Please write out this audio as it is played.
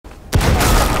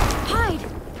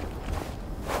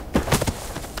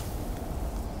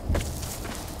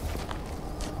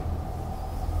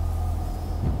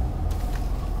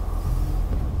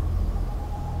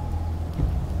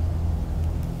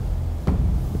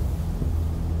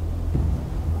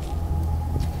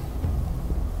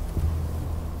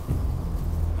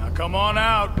come on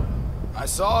out. I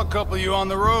saw a couple of you on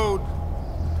the road.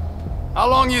 How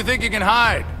long you think you can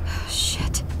hide?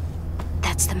 Shit.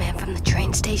 That's the man from the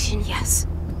train station? Yes.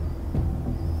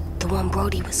 The one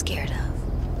Brody was scared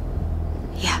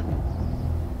of. Yeah.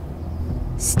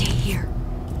 Stay here.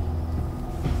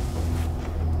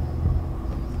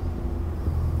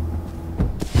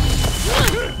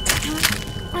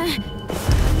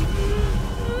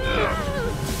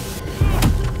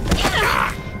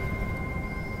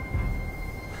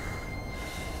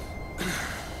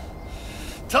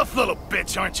 Tough little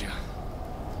bitch, aren't you?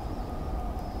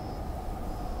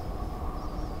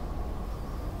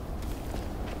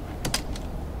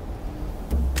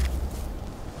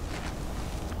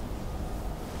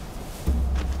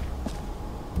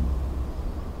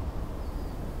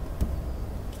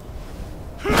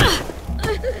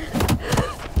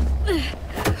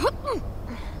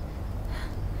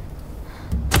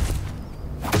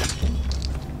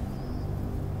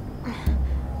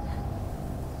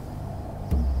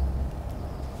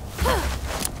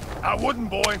 I wouldn't,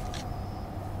 boy.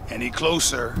 Any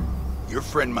closer, your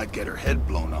friend might get her head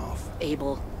blown off.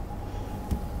 Abel.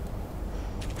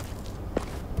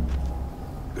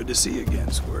 Good to see you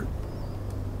again, Squirt.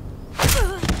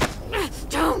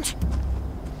 Don't!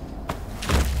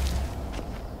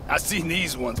 I've seen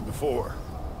these ones before.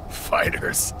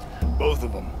 Fighters. Both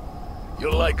of them.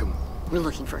 You'll like them. We're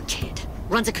looking for a kid.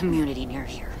 Runs a community near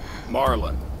here.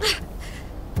 Marlon.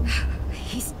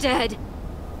 He's dead.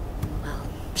 Well,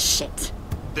 shit.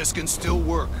 This can still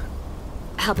work.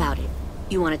 How about it?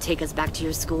 You want to take us back to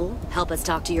your school? Help us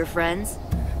talk to your friends?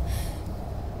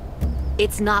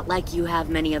 It's not like you have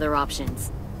many other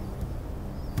options.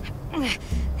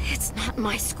 It's not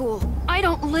my school. I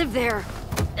don't live there.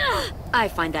 I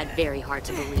find that very hard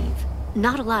to believe.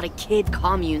 Not a lot of kid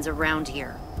communes around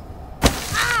here.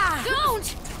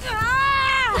 Don't!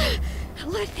 Ah!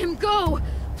 Let him go,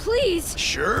 please.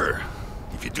 Sure.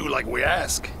 If you do like we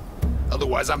ask.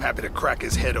 Otherwise, I'm happy to crack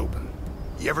his head open.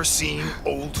 You ever seen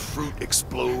old fruit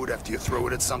explode after you throw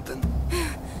it at something?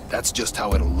 That's just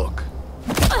how it'll look.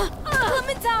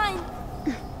 Clementine!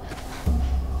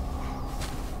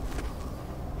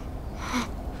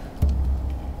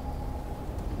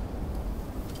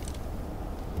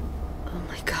 Oh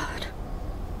my god.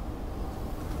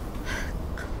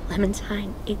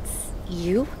 Clementine, it's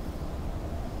you?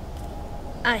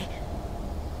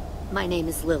 My name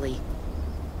is Lily.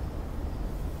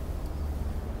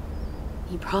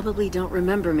 You probably don't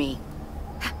remember me.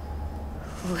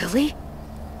 Lily?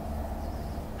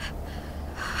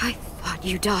 I thought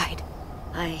you died.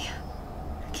 I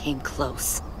came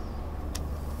close.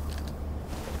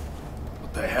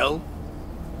 What the hell?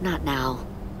 Not now.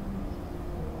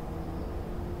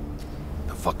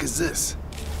 The fuck is this?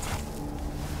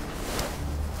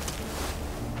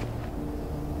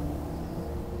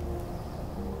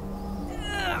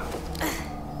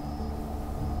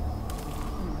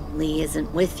 Lee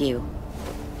isn't with you.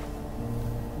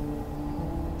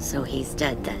 So he's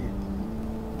dead then.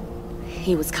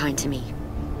 He was kind to me,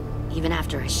 even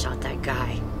after I shot that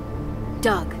guy.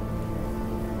 Doug.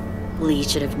 Lee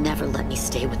should have never let me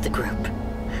stay with the group.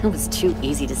 It was too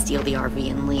easy to steal the RV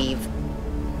and leave.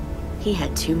 He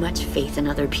had too much faith in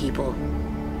other people.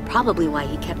 Probably why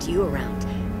he kept you around.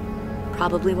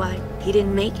 Probably why he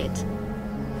didn't make it.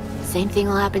 Same thing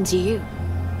will happen to you,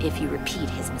 if you repeat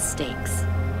his mistakes.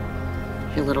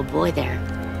 Your little boy there,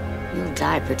 you'll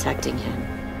die protecting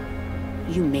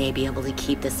him. You may be able to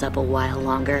keep this up a while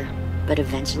longer, but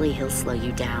eventually he'll slow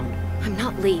you down. I'm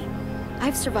not Lee.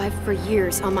 I've survived for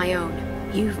years on my own.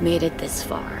 You've made it this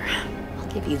far. I'll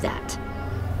give you that.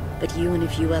 But you and a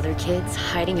few other kids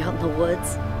hiding out in the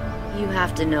woods, you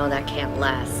have to know that can't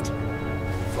last.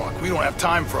 Fuck, we don't have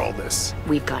time for all this.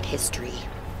 We've got history.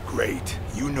 Great.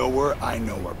 You know her, I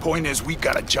know her. Point is, we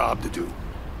got a job to do.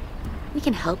 We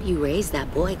can help you raise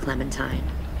that boy, Clementine.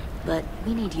 But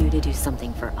we need you to do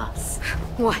something for us.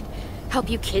 What? Help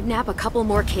you kidnap a couple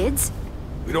more kids?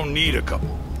 We don't need a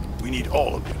couple. We need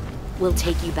all of you. We'll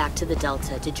take you back to the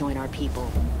Delta to join our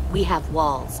people. We have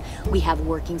walls, we have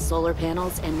working solar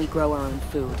panels, and we grow our own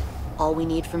food. All we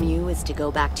need from you is to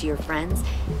go back to your friends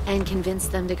and convince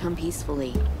them to come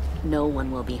peacefully. No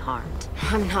one will be harmed.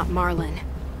 I'm not Marlon.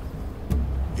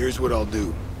 Here's what I'll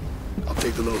do. I'll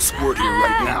take the little squirt here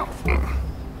right now.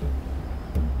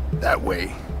 That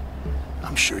way,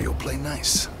 I'm sure you'll play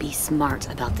nice. Be smart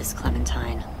about this,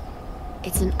 Clementine.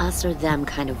 It's an us or them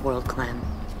kind of world, Clem.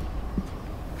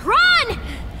 Run!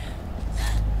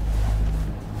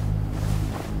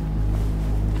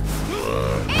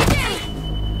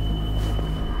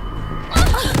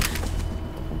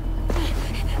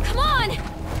 Come on!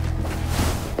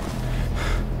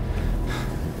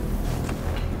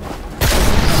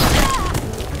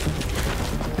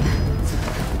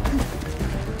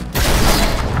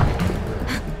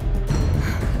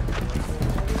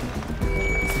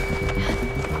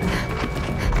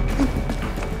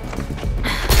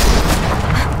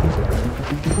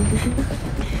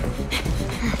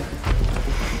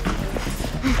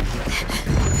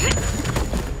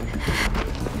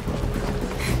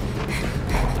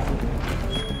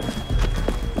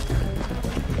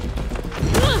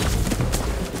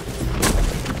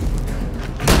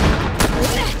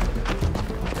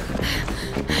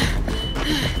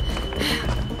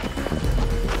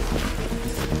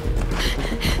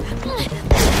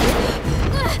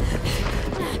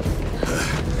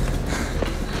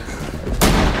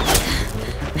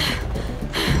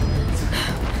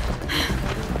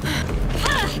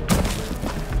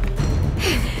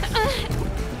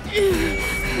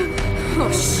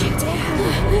 Oh,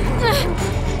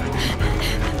 shit.